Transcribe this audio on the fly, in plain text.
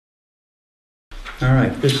All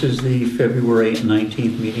right, this is the February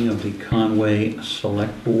 19th meeting of the Conway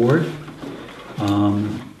Selectboard.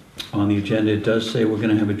 On the agenda, it does say we're going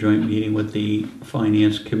to have a joint meeting with the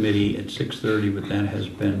Finance Committee at 6:30, but that has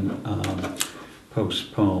been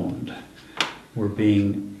postponed. We're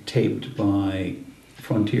being taped by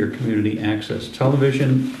Frontier Community Access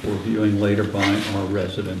Television for viewing later by our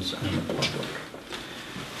residents and the public.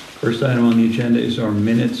 First item on the agenda is our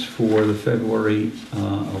minutes for the February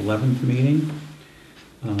 11th meeting.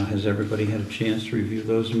 Has everybody had a chance to review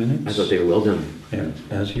those minutes? I thought they were well done. Yeah,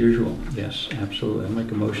 as usual. Yes, absolutely. I'll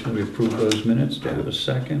make a motion that we approve those minutes. Do I have a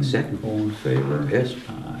second? Second. All in favor? Yes.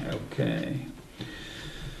 Aye, okay.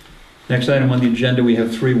 Next item on the agenda, we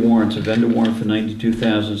have three warrants. A vendor warrant for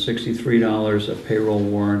 $92,063, a payroll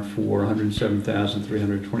warrant for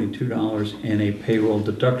 $107,322, and a payroll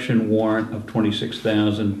deduction warrant of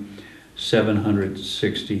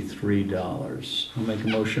 $26,763. I'll make a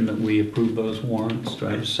motion that we approve those warrants. Do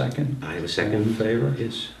I have a second? I have a second. All in favor?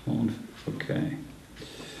 Yes. Okay.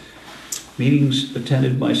 Meetings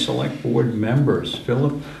attended by select board members.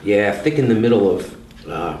 Philip? Yeah, thick in the middle of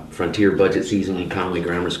Frontier budget season and Conway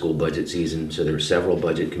Grammar School budget season, so there were several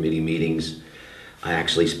budget committee meetings. I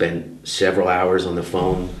actually spent several hours on the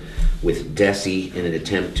phone with DESE in an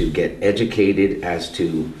attempt to get educated as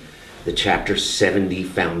to the Chapter 70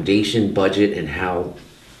 foundation budget and how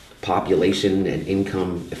population and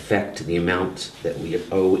income affect the amount that we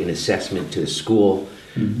owe in assessment to the school,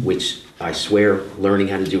 which I swear learning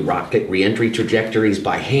how to do rocket reentry trajectories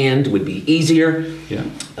by hand would be easier. Yeah.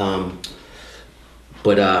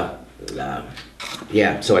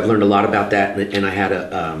 Yeah, so I've learned a lot about that, and I had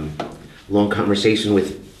a long conversation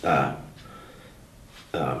with a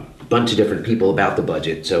bunch of different people about the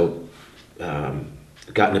budget. So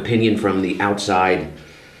got an opinion from the outside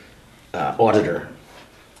auditor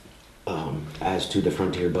as to the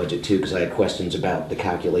Frontier budget too, because I had questions about the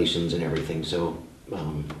calculations and everything. So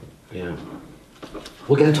yeah,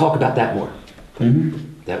 we're going to talk about that more.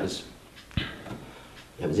 That was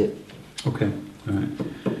it. Okay. All right.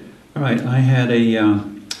 All right. I had a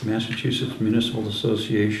Massachusetts Municipal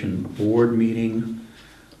Association board meeting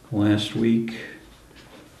last week.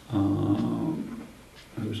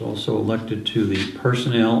 I was also elected to the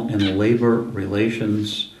Personnel and Labor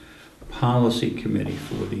Relations Policy Committee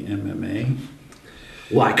for the MMA.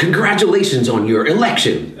 Why, congratulations on your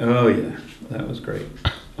election. Oh, yeah. That was great.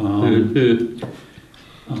 I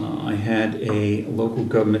had a local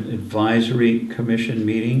government advisory commission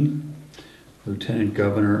meeting. Lieutenant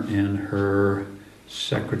Governor and her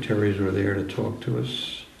secretaries were there to talk to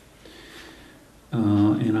us.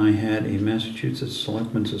 And I had a Massachusetts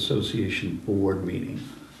Selectmen's Association board meeting.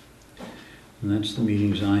 And that's the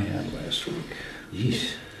meetings I had last week.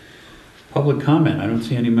 Yeesh. Public comment. I don't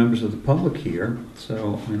see any members of the public here,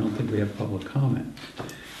 so I don't think we have public comment.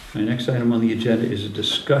 My next item on the agenda is a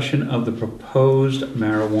discussion of the proposed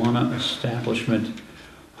marijuana establishment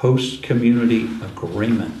host community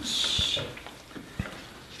agreements.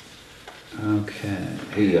 Okay.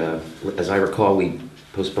 Hey, as I recall, we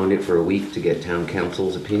postponed it for a week to get town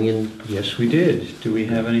council's opinion. Yes, we did. Do we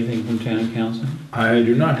have anything from town council? I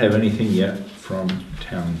do not have anything yet from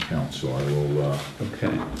town council. I will...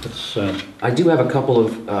 Okay. Let's, I do have a couple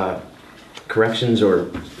of corrections or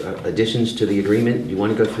additions to the agreement. Do you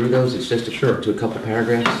want to go through those? It's just Sure. To a couple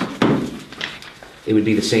paragraphs. It would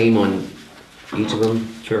be the same on each of them.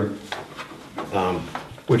 Sure.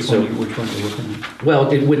 Which one are you looking at?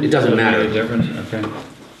 Well, it doesn't matter. Any difference? Okay.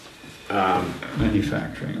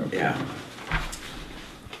 Manufacturing, okay. Yeah.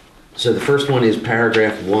 So the first one is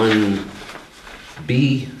paragraph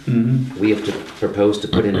 1B. We have to propose to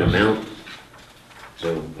put in an amount.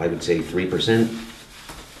 So I would say 3%.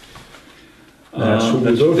 That's what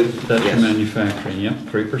we voted. That's Yes. manufacturing, yep,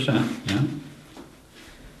 3%, yeah.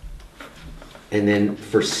 And then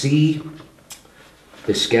for C,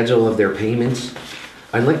 the schedule of their payments,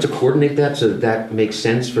 I'd like to coordinate that so that makes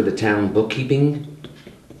sense for the town bookkeeping.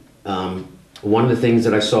 One of the things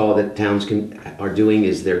that I saw that towns are doing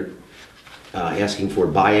is they're asking for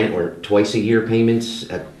buy-in or twice a year payments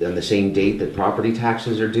on the same date that property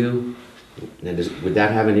taxes are due. Now, would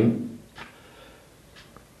that have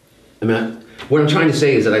what I'm trying to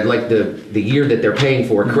say is that I'd like the year that they're paying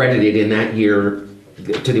for credited in that year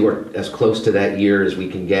or as close to that year as we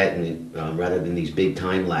can get, and rather than these big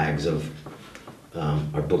time lags of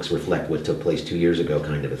our books reflect what took place 2 years ago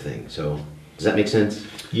kind of a thing. So does that make sense?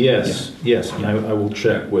 Yes, yes. And I will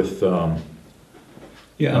check with Jan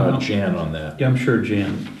on that. Yeah, I'm sure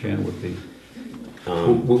Jan would be.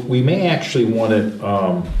 We may actually want it.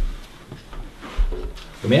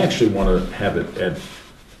 We may actually want to have it at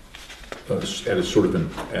at a sort of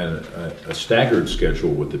a staggered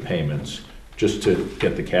schedule with the payments, just to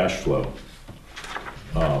get the cash flow.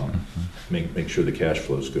 Make sure the cash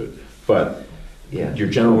flow is good. But Yeah. your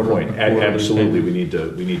general point, Quarterly absolutely,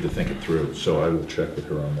 payment. we need to think it through, so I will check with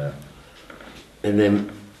her on that. And then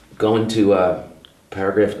going to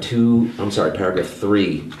paragraph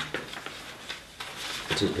 3,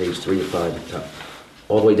 which is page 3 of 5,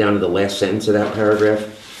 all the way down to the last sentence of that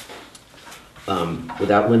paragraph.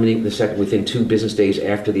 Without limiting the second, within 2 business days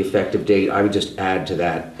after the effective date, I would just add to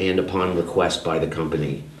that, and upon request by the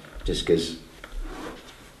company, just because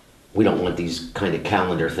we don't want these kind of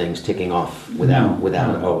calendar things ticking off without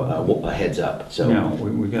a heads up, so. No,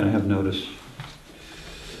 we gotta have notice.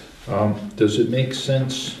 Does it make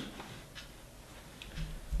sense?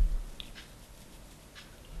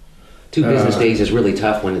 2 business days is really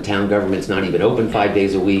tough when the town government's not even open 5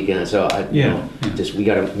 days a week, and so Yeah. just, we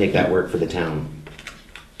gotta make that work for the town.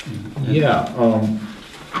 Yeah,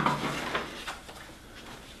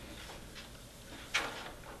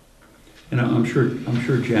 And I'm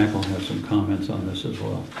sure Jack will have some comments on this as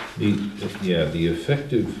well. the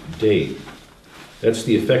effective date, that's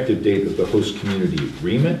the effective date of the host community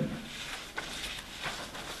agreement?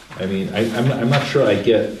 I mean, I'm not sure I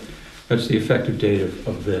get, That's the effective date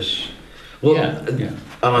of this. Well, Yeah.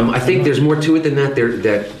 I think there's more to it than that.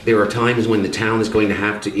 There are times when the town is going to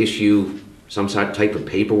have to issue some type of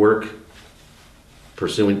paperwork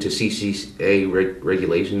pursuant to CCA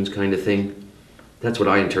regulations kind of thing. That's what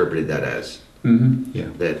I interpreted that as. Mm-hmm, yeah.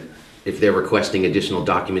 That if they're requesting additional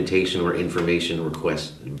documentation or information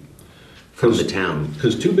request from the town.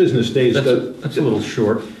 because 2 business days That's a little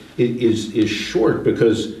short. is short,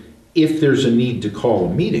 because if there's a need to call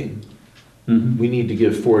a meeting, we need to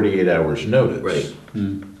give 48 hours notice. Right.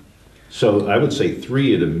 So I would say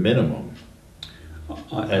 3 at a minimum,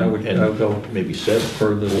 I would go maybe 7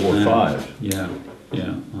 further than or that. 5. Yeah.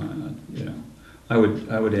 I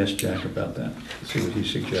would ask Jack about that, see what he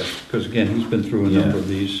suggests, because again, he's been through a number of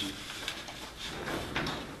these.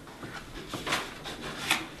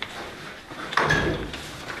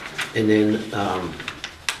 And then,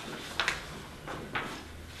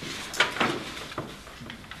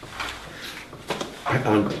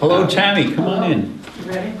 Hello, Tammy, come on in.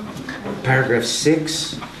 Ready? paragraph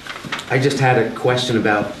 6, I just had a question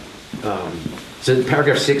about, so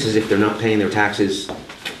paragraph 6 is if they're not paying their taxes,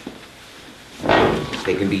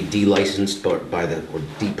 they can be delicensed by the, or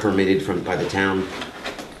depermitted by the town.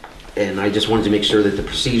 And I just wanted to make sure that the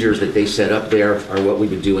procedures that they set up there are what we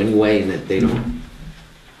would do anyway, and that they don't.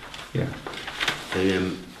 Yeah. And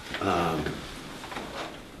then,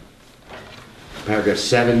 paragraph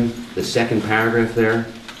 7, the second paragraph there,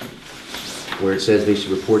 where it says they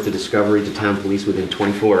should report the discovery to town police within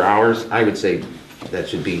 24 hours, I would say that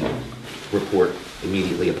should be report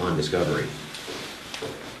immediately upon discovery.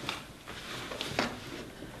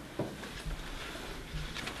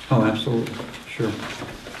 Oh, absolutely, sure.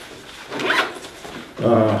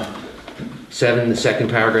 7, the second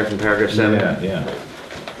paragraph in paragraph 7, Yeah.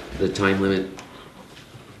 the time limit.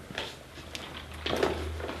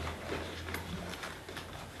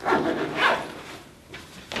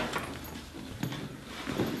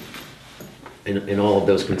 And all of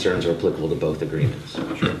those concerns are applicable to both agreements.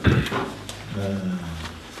 Sure.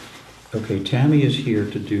 Okay, Tammy is here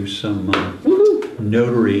to do some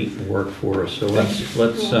notary work for us, so let's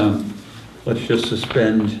just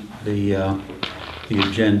suspend the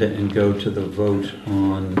agenda and go to the vote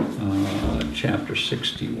on Chapter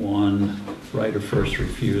 61, right of first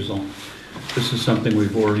refusal. This is something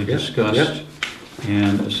we've already discussed,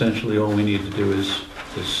 and essentially all we need to do is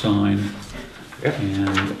sign.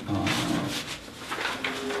 And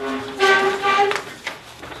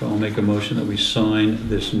so I'll make a motion that we sign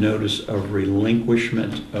this notice of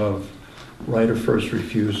relinquishment of right of first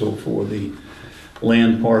refusal for the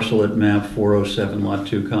land parcel at map 407, lot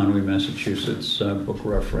 2, Conway, Massachusetts, book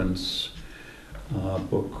reference,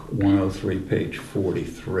 book 103, page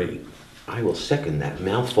 43. I will second that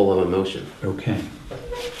mouthful of a motion. Okay.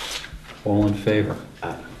 All in favor?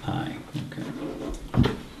 Aye. Aye, okay.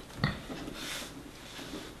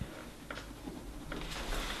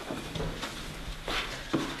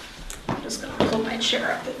 I'm just gonna pull my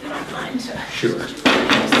chair up if you don't mind. Sure.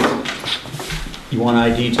 You want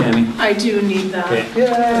ID, Tammy? I do need that, Okay.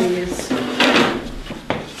 please.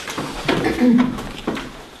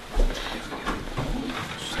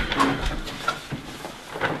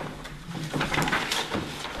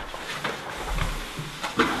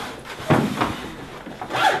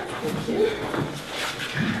 Thank you.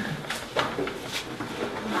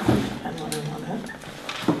 And one on it.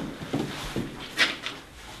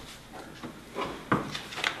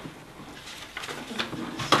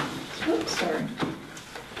 Oops, sorry.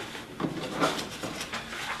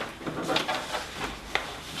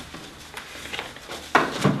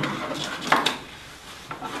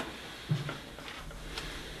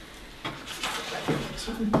 This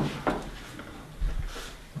one.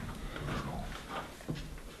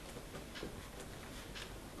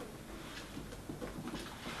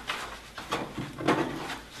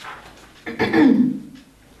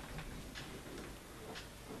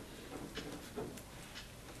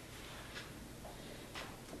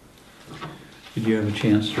 Did you have a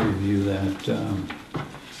chance to review that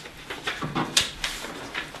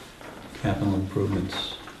capital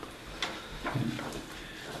improvements?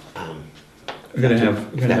 We're gonna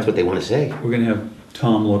have. If that's what they want to say. We're gonna have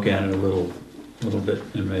Tom look at it a little bit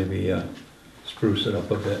and maybe spruce it up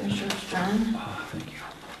a bit. There's yours, John. Ah, thank you.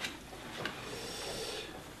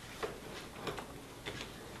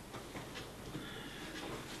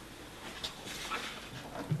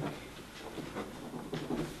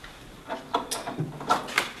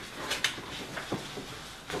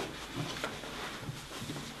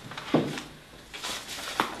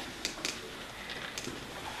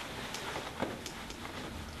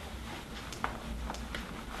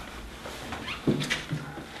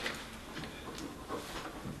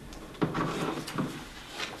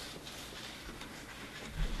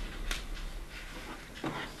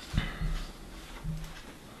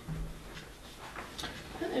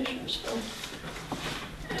 And there's yours, Phil.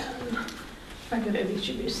 And if I could have each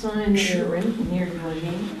of you sign near your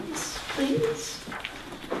names, please.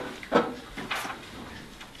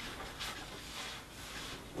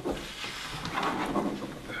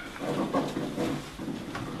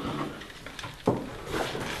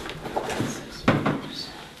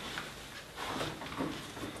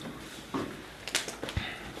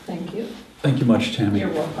 Thank you. Thank you much, Tammy. You're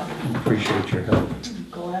welcome. Appreciate your help. I'm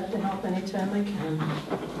glad to help anytime I can.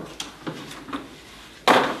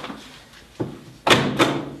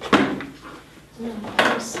 No,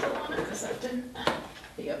 I was still on it because that didn't,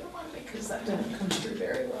 the other one, because that didn't come through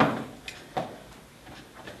very well.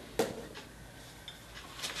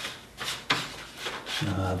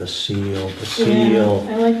 The seal, Yeah,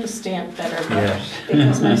 I like the stamp better, but Yes.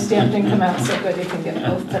 because my stamp didn't come out so good, you can get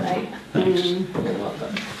both tonight. Thanks. You're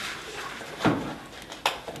welcome.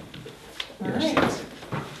 All Yes.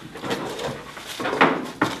 right.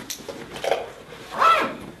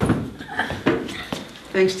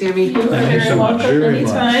 Thanks, Tammy. You are Thank you very so much. welcome Very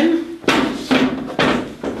much. anytime.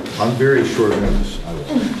 On very short notice, I will.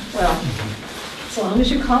 Well, as long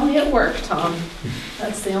as you call me at work, Tom.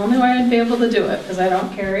 That's the only way I'd be able to do it, because I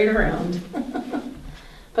don't carry it around.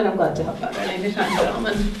 But I'm glad to help out at any time,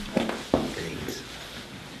 gentlemen. Thanks.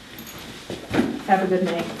 Have a good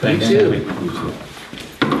night. Thanks, You too. Tammy. You too.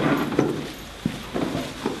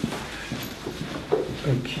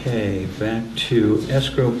 Okay, back to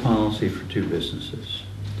escrow policy for two businesses.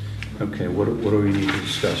 Okay, what do we need to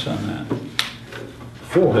discuss on that?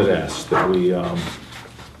 Phil had asked that we,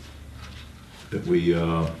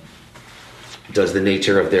 Does the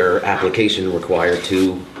nature of their application require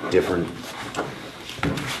two different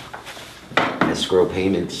escrow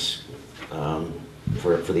payments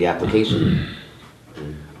for the application?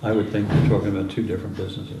 I would think we're talking about two different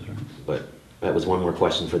businesses, right? But that was one more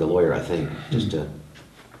question for the lawyer, I think, just to,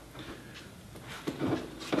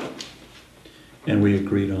 And we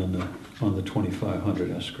agreed on the 2,500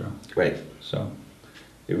 escrow. right. So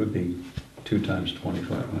it would be 2 times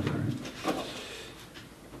 2,500, right?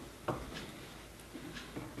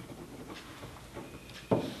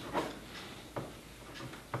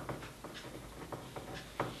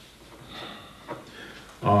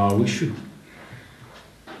 we should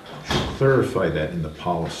clarify that in the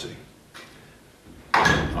policy.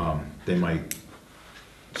 They might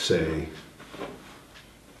say,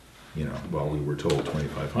 you know, well, we were told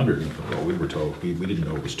 2,500, well, we were told, we didn't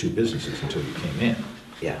know it was two businesses until you came in.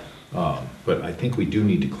 Yeah. But I think we do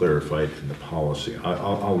need to clarify it in the policy.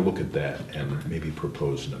 I'll look at that and maybe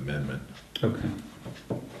propose an amendment. Okay.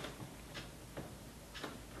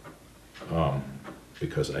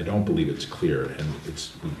 Because I don't believe it's clear, and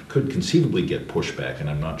we could conceivably get pushback, and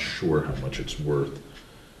I'm not sure how much it's worth.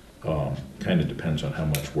 Kind of depends on how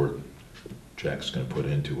much work Jack's gonna put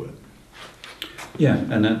into it. Yeah,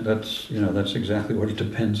 and that's exactly what it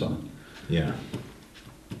depends on. Yeah.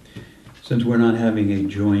 Since we're not having a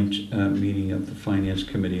joint meeting of the Finance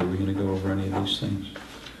Committee, are we gonna go over any of these things?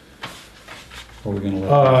 Or are we gonna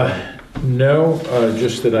let? No,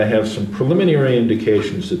 just that I have some preliminary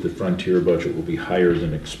indications that the Frontier budget will be higher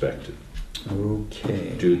than expected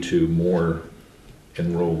Okay. due to more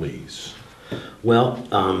enrollees. Well,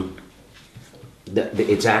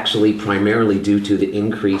 It's actually primarily due to the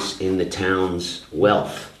increase in the town's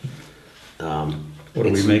wealth. What, are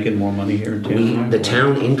we making more money here in town? The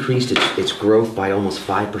town increased its growth by almost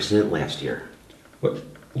 5% last year. What?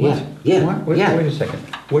 Yeah, yeah, What? Wait, yeah. wait a second.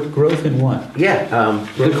 What growth in what? Yeah,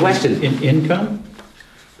 good Growth question. In income?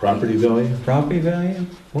 Property value? Property value?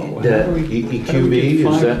 What, The how do we, EQV,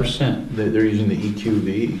 is that? 5%? They're using the EQV,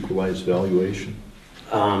 equalized valuation?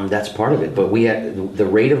 That's part of it, but we had, the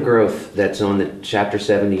rate of growth that's on the Chapter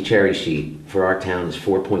 70 cherry sheet for our town is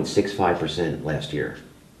 4.65% last year.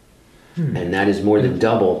 And that is more than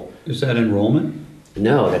double. Is that enrollment?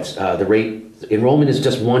 No, that's, the rate, enrollment is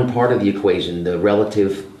just one part of the equation. The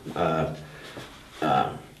relative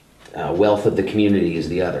wealth of the community is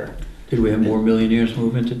the other. Did we have more millionaires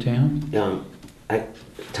move into town?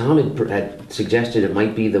 Tom had suggested it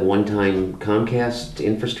might be the one-time Comcast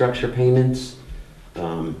infrastructure payments,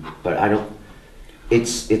 but I don't,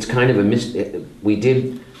 it's kind of a they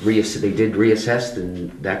did reassess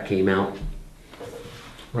and that came out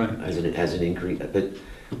Right. as an increase, but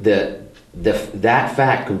that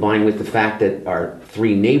fact combined with the fact that our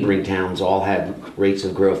three neighboring towns all had rates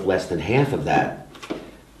of growth less than half of that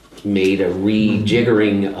made a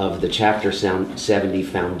rejiggering of the Chapter 70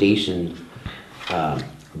 foundation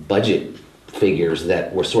budget figures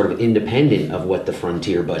that were sort of independent of what the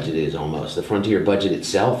Frontier budget is almost. The Frontier budget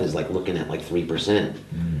itself is like looking at like 3%,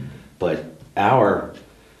 but our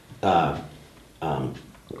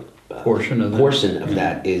Portion of that?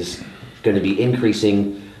 That is going to be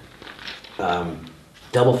increasing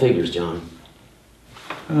double figures, John.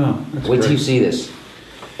 Oh, that's Wait till you great. see this.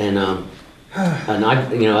 And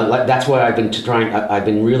I, you know, that's why I've been trying. I've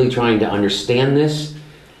been really trying to understand this.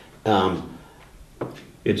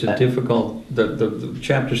 It's a difficult, the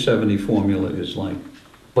Chapter 70 formula is like,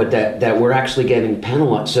 But that we're actually getting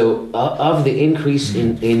penalized. So of the increase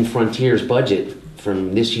in Frontier's budget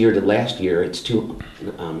from this year to last year, it's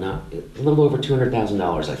not a little over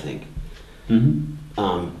 $200,000, I think.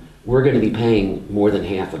 We're going to be paying more than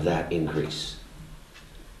half of that increase,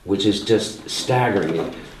 which is just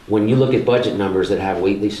staggering. When you look at budget numbers that have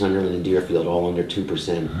Whately, Sunderland, and Deerfield all under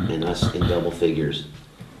 2% and us in double figures.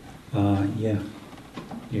 yeah.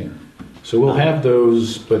 So we'll have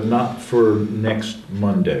those, but not for next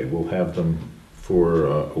Monday. We'll have them for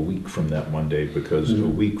a week from that Monday, because a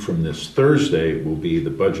week from this Thursday will be the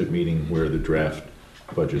budget meeting where the draft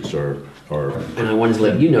budgets are. And I wanted to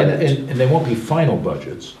let you know that. And they won't be final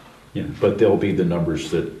budgets, Yeah. but they'll be the numbers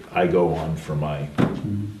that I go on for my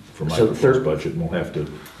So proposed budget, and we'll have to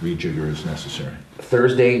rejigger as necessary.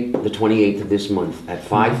 Thursday, the 28th of this month, at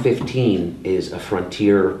 5:15 is a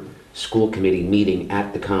Frontier School Committee meeting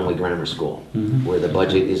at the Conway Grammar School, where the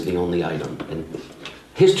budget is the only item. And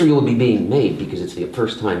history will be being made because it's the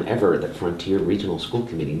first time ever that Frontier Regional School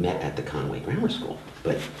Committee met at the Conway Grammar School.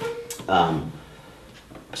 But,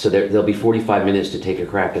 so there'll be 45 minutes to take a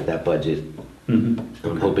crack at that budget.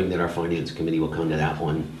 I'm hoping that our Finance Committee will come to that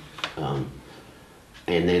one.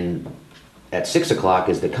 And then at 6 o'clock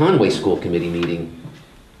is the Conway School Committee meeting,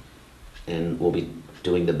 and we'll be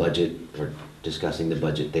doing the budget, or discussing the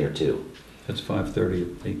budget there too. That's 5:30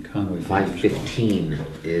 at the Conway. 5:15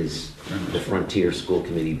 is the Frontier School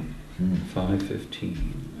Committee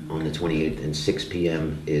 5:15. on the 28th, and 6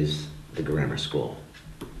 p.m. is the grammar school.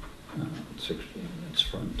 6 p.m. That's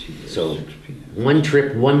Frontier. So 6 p.m. one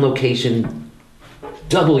trip, one location,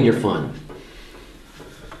 double your fun.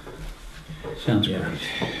 Sounds Yeah. great.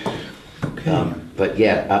 Okay. But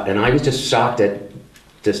yeah, and I was just shocked at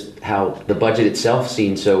just how the budget itself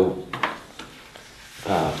seemed so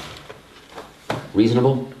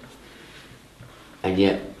reasonable, and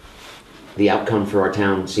yet the outcome for our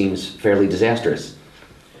town seems fairly disastrous.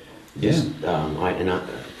 Yeah.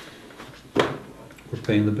 We're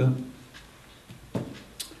paying the bill.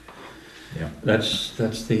 Yeah. That's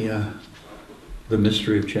the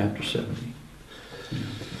mystery of Chapter 70.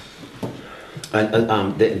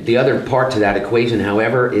 The other part to that equation,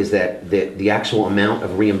 however, is that the actual amount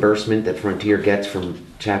of reimbursement that Frontier gets from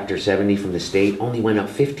Chapter 70 from the state only went up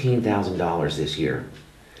 $15,000 this year.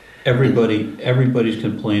 Everybody's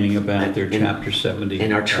complaining about their Chapter 70.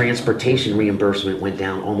 And our transportation reimbursement went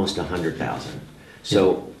down almost $100,000.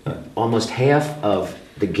 So almost half of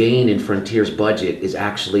the gain in Frontier's budget is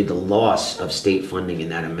actually the loss of state funding in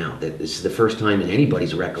that amount. That this is the first time in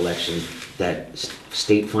anybody's recollection that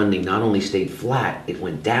state funding not only stayed flat, it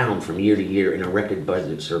went down from year to year in a record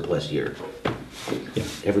budget surplus year. Yeah.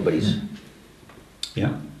 Everybody's.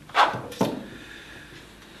 Yeah.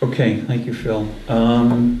 Okay, thank you, Phil.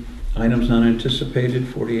 Items not anticipated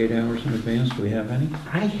 48 hours in advance. Do we have any?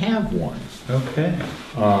 I have one. Okay.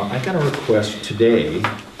 I got a request today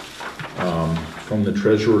from the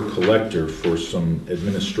treasurer collector for some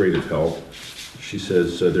administrative help. She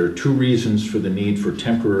says there are 2 reasons for the need for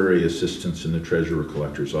temporary assistance in the treasurer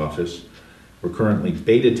collector's office. We're currently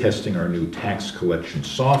beta testing our new tax collection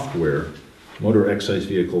software. Motor excise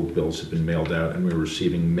vehicle bills have been mailed out and we're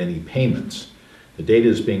receiving many payments. The data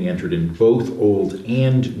is being entered in both old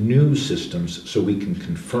and new systems so we can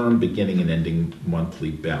confirm beginning and ending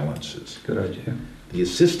monthly balances. Good idea. The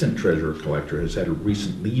assistant treasurer collector has had a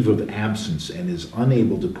recent leave of absence and is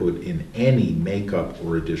unable to put in any makeup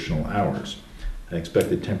or additional hours. I expect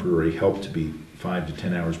the temporary help to be 5 to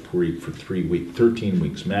 10 hours per week for 13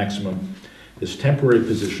 weeks maximum. This temporary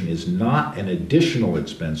position is not an additional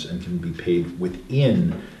expense and can be paid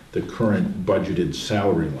within the current budgeted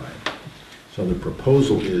salary line. So the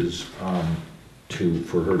proposal is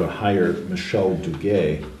for her to hire Michelle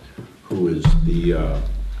Duguay, who is the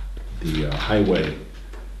highway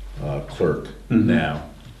clerk now,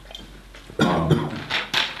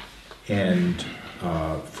 and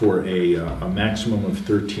for a maximum of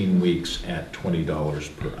 13 weeks at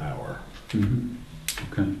 $20 per hour.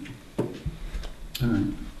 Okay. All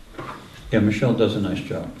right. Yeah, Michelle does a nice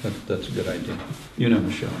job. That's a good idea. You know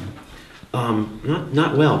Michelle.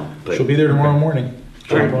 Not well, but. She'll be there tomorrow morning.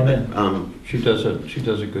 Sure. Jump on in. She does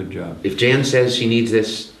a good job. If Jan says she needs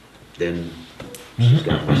this, then she's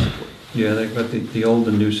got my support. Yeah, they got the old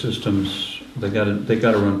and new systems. They got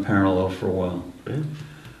to run parallel for a while. Yeah.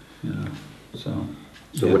 You know. So.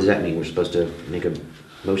 So yeah. what does that mean? We're supposed to make a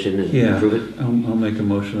motion and Yeah, approve it? I'll make a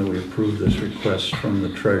motion that we approve this request from the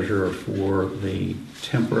treasurer for the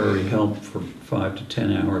temporary help for 5 to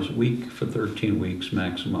 10 hours a week for 13 weeks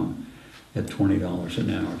maximum at $20 an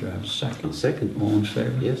hour. Do I have a second? I'll second. All in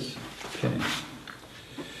favor? Yes. Okay.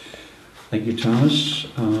 Thank you, Thomas.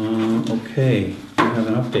 Okay, you have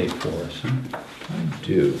an update for us, huh? I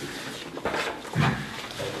do.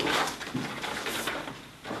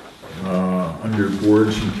 Under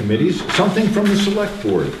boards and committees, something from the select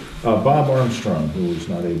board. Bob Armstrong, who is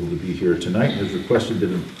not able to be here tonight, has requested that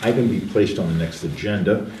an item be placed on the next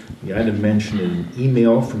agenda. The item mentioned in an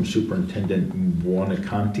email from Superintendent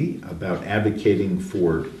Buonaconti about advocating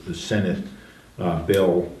for the Senate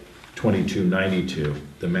Bill 2292.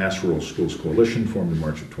 The Mass Rural Schools Coalition, formed in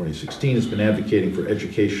March of 2016, has been advocating for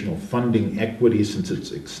educational funding equity since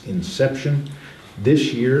its inception.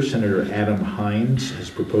 This year, Senator Adam Hines has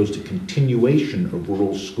proposed a continuation of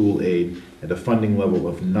rural school aid at a funding level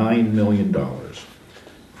of $9 million.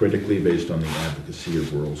 Critically, based on the advocacy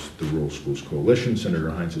of the Rural Schools Coalition,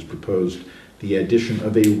 Senator Hines has proposed the addition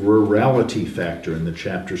of a rurality factor in the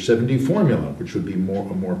Chapter 70 formula, which would be a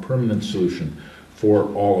more permanent solution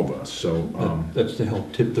for all of us. So That's to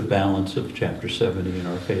help tip the balance of Chapter 70 in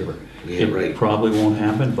our favor. Yeah, right. It probably won't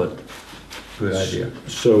happen, but good idea.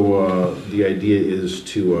 So the idea is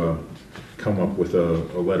to come up with a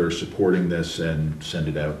letter supporting this and send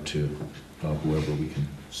it out to whoever we can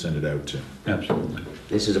send it out to. Absolutely.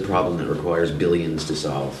 This is a problem that requires billions to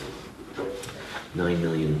solve. 9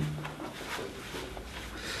 million.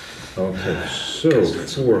 Okay, so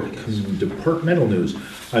for departmental news,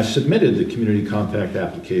 I submitted the Community Compact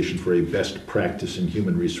application for a best practice in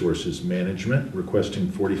human resources management, requesting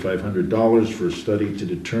 $4,500 for a study to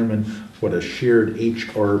determine what a shared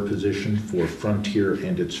HR position for Frontier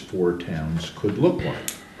and its 4 towns could look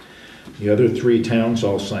like. The other 3 towns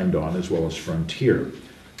all signed on, as well as Frontier.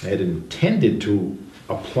 I had intended to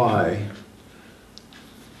apply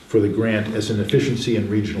for the grant as an efficiency and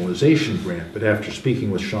regionalization grant, but after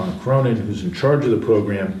speaking with Sean Cronin, who's in charge of the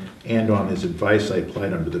program, and on his advice, I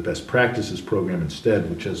applied under the best practices program instead,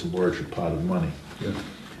 which has a larger pot of money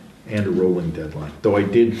and a rolling deadline, though I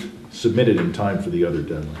did submit it in time for the other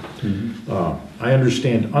deadline. I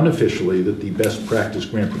understand unofficially that the best practice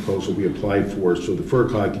grant proposal we applied for so the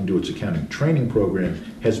FERCog can do its accounting training program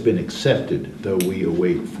has been accepted, though we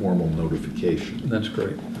await formal notification. That's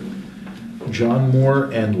great. John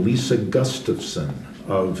Moore and Lisa Gustafson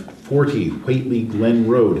of 40 Whately Glen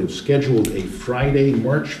Road have scheduled a Friday,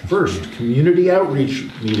 March 1st community outreach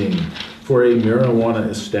meeting for a marijuana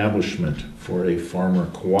establishment for a farmer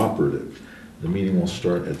cooperative. The meeting will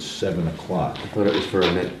start at 7 o'clock. I thought it was for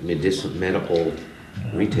a medical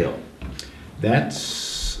retail.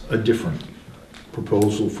 That's a different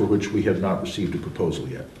proposal for which we have not received a proposal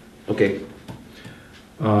yet. Okay.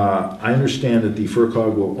 I understand that the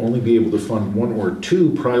FERCog will only be able to fund 1 or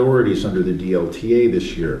 2 priorities under the DLTA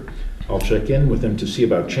this year. I'll check in with them to see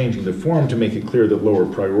about changing the form to make it clear that lower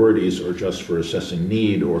priorities are just for assessing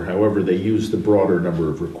need, or however they use the broader number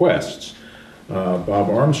of requests. Bob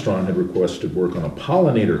Armstrong had requested work on a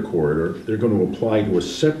pollinator corridor. They're going to apply to a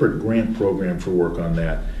separate grant program for work on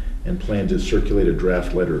that, and plan to circulate a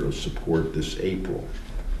draft letter of support this April.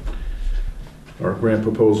 Our grant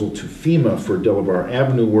proposal to FEMA for Delabar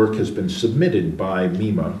Avenue work has been submitted by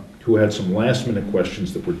MEMA, who had some last-minute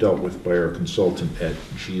questions that were dealt with by our consultant at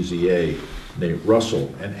GZA, Nate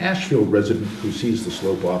Russell, an Ashfield resident who sees the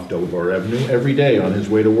slope off Delabar Avenue every day on his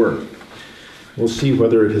way to work. We'll see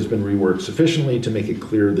whether it has been reworked sufficiently to make it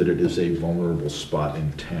clear that it is a vulnerable spot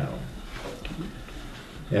in town.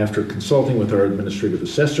 After consulting with our administrative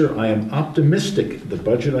assessor, I am optimistic the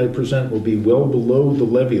budget I present will be well below the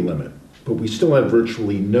levy limit, but we still have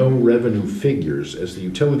virtually no revenue figures as the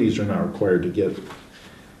utilities are not required to get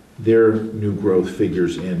their new growth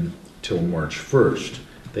figures in till March 1st.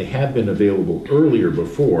 They have been available earlier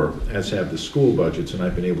before, as have the school budgets, and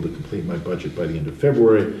I've been able to complete my budget by the end of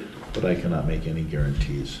February, but I cannot make any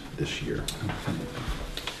guarantees this year.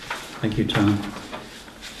 Thank you, Tom.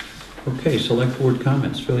 Okay, select board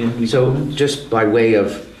comments. Phil, you have any So comments? just by way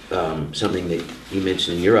of something that you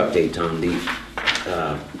mentioned in your update, Tom,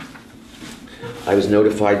 I was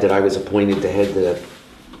notified that I was appointed to head the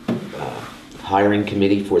hiring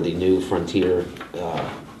committee for the new Frontier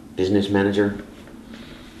business manager.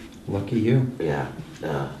 Lucky you. Yeah.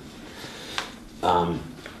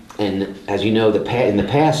 And as you know, in the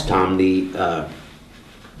past, Tom,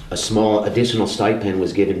 a small additional stipend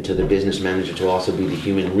was given to the business manager to also be the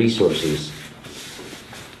human resources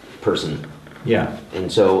person. Yeah.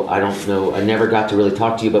 And so I don't know, I never got to really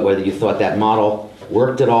talk to you about whether you thought that model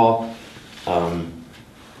worked at all.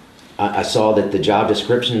 I saw that the job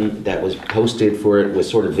description that was posted for it was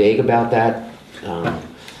sort of vague about that.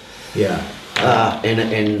 Yeah.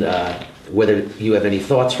 And whether you have any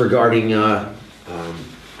thoughts regarding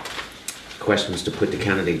questions to put to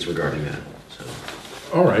candidates regarding that. So.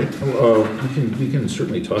 All right, we can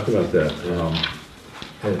certainly talk about that.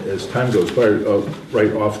 As time goes by,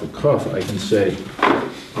 right off the cuff, I can say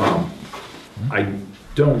I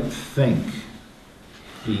don't think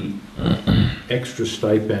the extra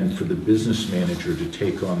stipend for the business manager to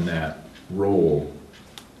take on that role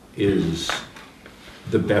is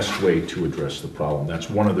the best way to address the problem. That's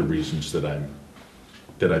one of the reasons that I've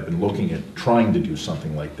been looking at trying to do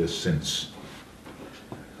something like this since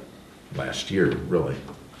last year, really,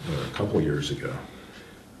 or a couple years ago.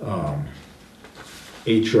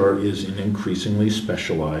 HR is an increasingly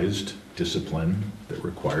specialized discipline that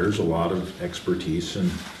requires a lot of expertise,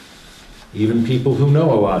 and even people who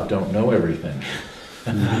know a lot don't know everything.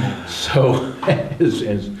 So, as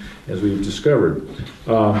we've discovered.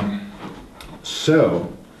 I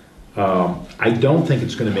don't think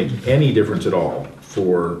it's going to make any difference at all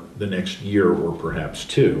for the next year or perhaps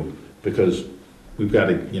two, because we've got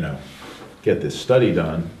to, get this study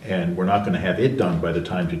done, and we're not going to have it done by the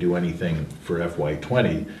time to do anything for FY20.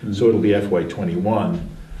 Mm-hmm. So it'll be FY21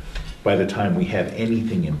 by the time we have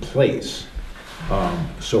anything in place.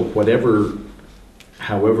 So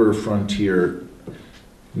however Frontier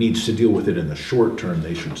needs to deal with it in the short term,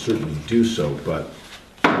 they should certainly do so. But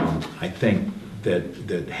I think that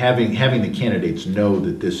having the candidates know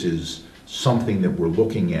that this is something that we're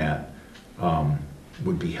looking at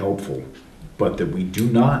would be helpful. But that we do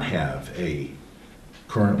not have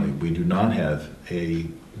currently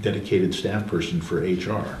dedicated staff person for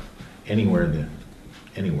HR anywhere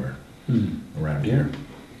around here.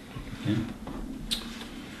 Yeah.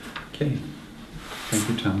 Okay. Thank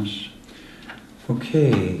you, Thomas.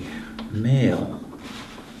 Okay, mail.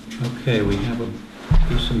 Okay, we have a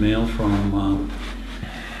piece of mail from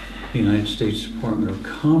the United States Department of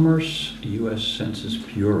Commerce, U.S. Census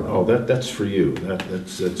Bureau. Oh, that's for you.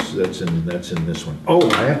 That's in this one. Oh,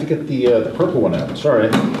 I have to get the purple one out. Sorry.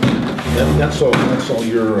 That's all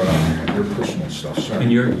your personal stuff. Sorry.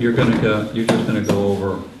 And you're just gonna go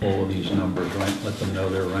over all of these numbers, right? Let them know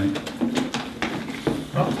they're right.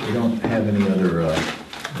 Oh, you don't have any other.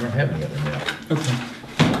 You don't have any other mail. Okay.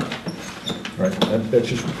 Right. That's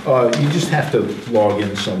just. You just have to log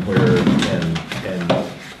in somewhere and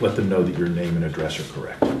let them know that your name and address are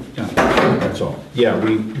correct. Yeah. That's all. Yeah.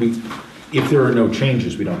 We if there are no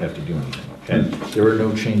changes, we don't have to do anything. And there are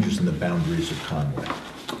no changes in the boundaries of Conway.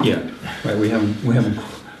 Yeah. Right. We haven't grown.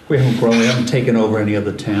 We haven't taken over any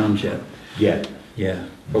other towns yet. Yet. Yeah.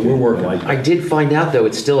 But we're working. I did find out, though,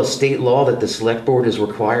 it's still a state law that the select board is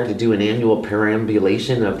required to do an annual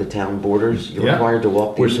perambulation of the town borders. You're required to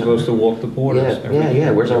walk. We're supposed to walk the borders.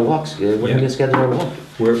 Yeah. Where's our walks? When are we gonna schedule our walk?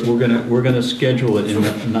 We're gonna schedule it in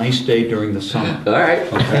a nice day during the summer. All right.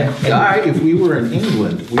 Okay. All right. If we were in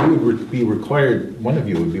England, we would be required. One of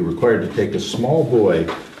you would be required to take a small boy,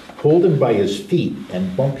 hold him by his feet,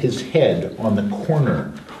 and bump his head on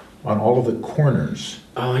all of the corners.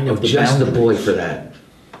 Oh, I know just the boy for that.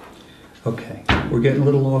 Okay. We're getting a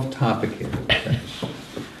little off topic here. Thanks.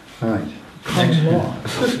 All right. Come along.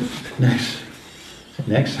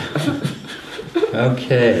 Next.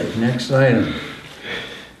 Okay, next item.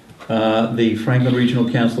 The Franklin Regional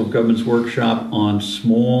Council of Governments workshop on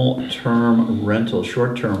small-term rentals,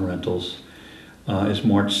 short-term rentals, is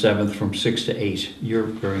March 7th from 6 to 8. You're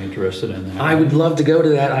very interested in that. I would love to go to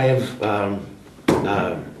that. I have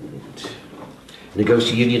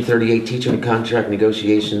Union 38 teacher and contract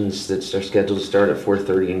negotiations that are scheduled to start at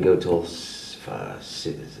 4:30 and go till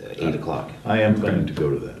 8 o'clock. I am planning to go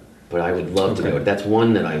to that. But I would love to Okay. go. That's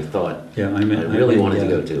one that I thought Yeah, I really wanted to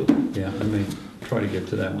go to. Yeah, I may try to get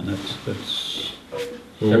to that one. That's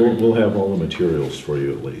We'll have all the materials for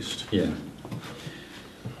you at least. yeah.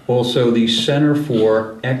 Also, the Center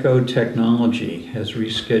for Eco Technology has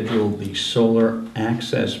rescheduled the solar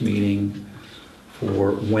access meeting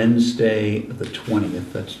for Wednesday, the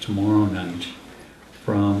 20th, that's tomorrow night,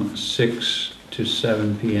 from 6 to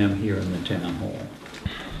 7 p.m. here in the Town Hall.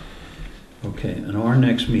 Okay, and our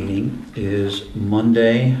next meeting is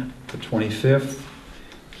Monday, the 25th,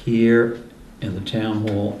 here in the Town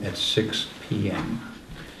Hall at 6 p.m.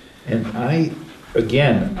 And I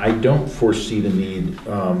don't foresee the need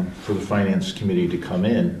for the Finance Committee to come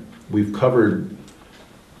in. We've covered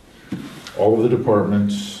all of the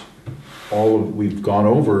departments, we've gone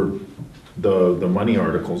over the money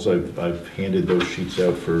articles. I've handed those sheets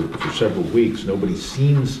out for several weeks. Nobody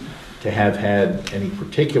seems to have had any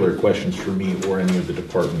particular questions for me or any of the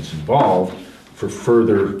departments involved for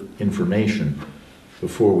further information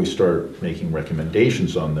before we start making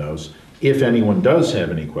recommendations on those. If anyone does have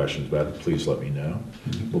any questions about it, please let me know.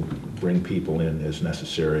 We'll bring people in as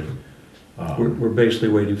necessary. We're basically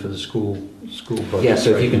waiting for the school budget. Yeah, so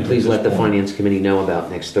if you right can now. please let the Finance Committee know about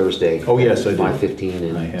next Thursday. Oh, yes, I do.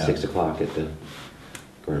 5:15 I and have. 6 o'clock at the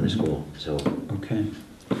grammar school. So Okay.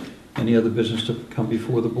 Any other business to come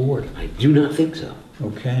before the board? I do not think so.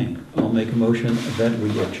 Okay, I'll make a motion that we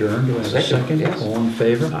adjourn. Do I have a Second, second? yes. All in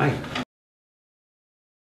favor? Aye.